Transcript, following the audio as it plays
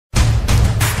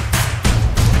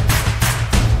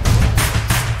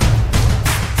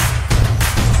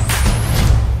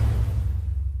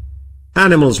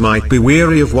Animals might be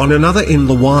weary of one another in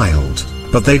the wild,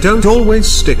 but they don't always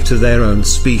stick to their own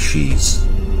species.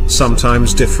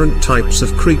 Sometimes different types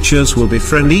of creatures will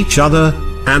befriend each other,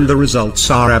 and the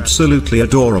results are absolutely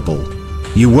adorable.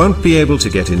 You won't be able to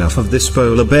get enough of this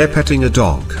polar bear petting a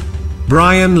dog.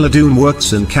 Brian Ladoon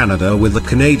works in Canada with the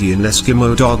Canadian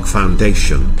Eskimo Dog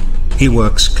Foundation. He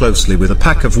works closely with a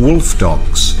pack of wolf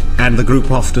dogs, and the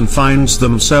group often finds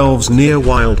themselves near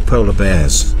wild polar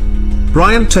bears.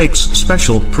 Brian takes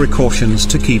special precautions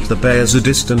to keep the bears a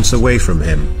distance away from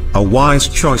him, a wise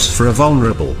choice for a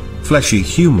vulnerable, fleshy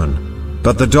human.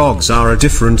 But the dogs are a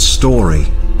different story.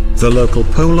 The local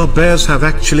polar bears have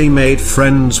actually made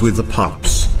friends with the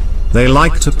pups. They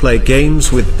like to play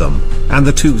games with them, and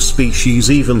the two species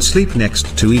even sleep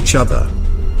next to each other.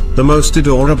 The most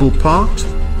adorable part?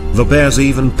 The bears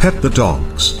even pet the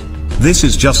dogs. This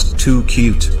is just too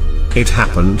cute. It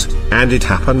happened, and it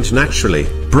happened naturally,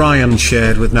 Brian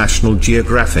shared with National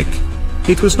Geographic.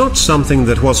 It was not something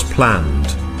that was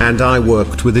planned, and I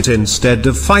worked with it instead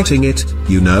of fighting it,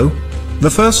 you know. The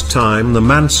first time the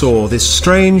man saw this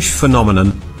strange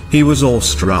phenomenon, he was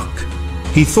awestruck.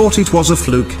 He thought it was a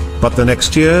fluke, but the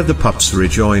next year the pups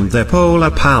rejoined their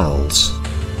polar pals.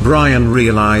 Brian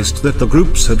realized that the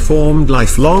groups had formed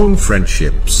lifelong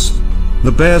friendships.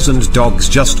 The bears and dogs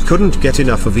just couldn't get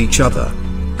enough of each other.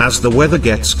 As the weather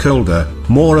gets colder,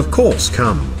 more of course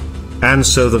come. And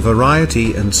so the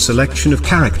variety and selection of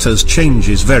characters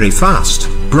changes very fast,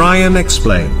 Brian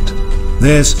explained.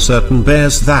 There's certain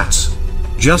bears that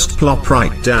just plop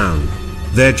right down.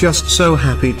 They're just so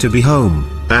happy to be home,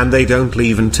 and they don't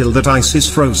leave until that ice is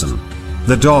frozen.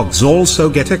 The dogs also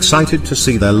get excited to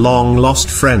see their long-lost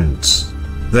friends.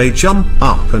 They jump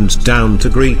up and down to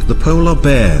greet the polar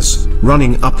bears,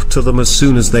 running up to them as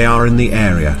soon as they are in the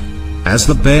area. As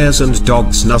the bears and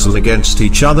dogs nuzzle against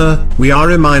each other, we are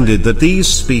reminded that these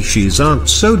species aren't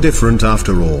so different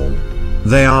after all.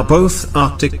 They are both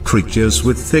Arctic creatures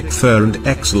with thick fur and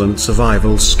excellent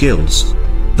survival skills.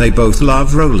 They both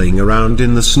love rolling around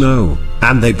in the snow,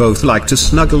 and they both like to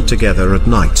snuggle together at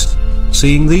night.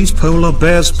 Seeing these polar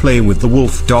bears play with the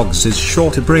wolf dogs is sure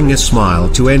to bring a smile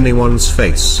to anyone's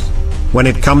face. When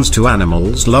it comes to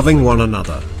animals loving one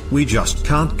another, we just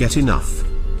can't get enough.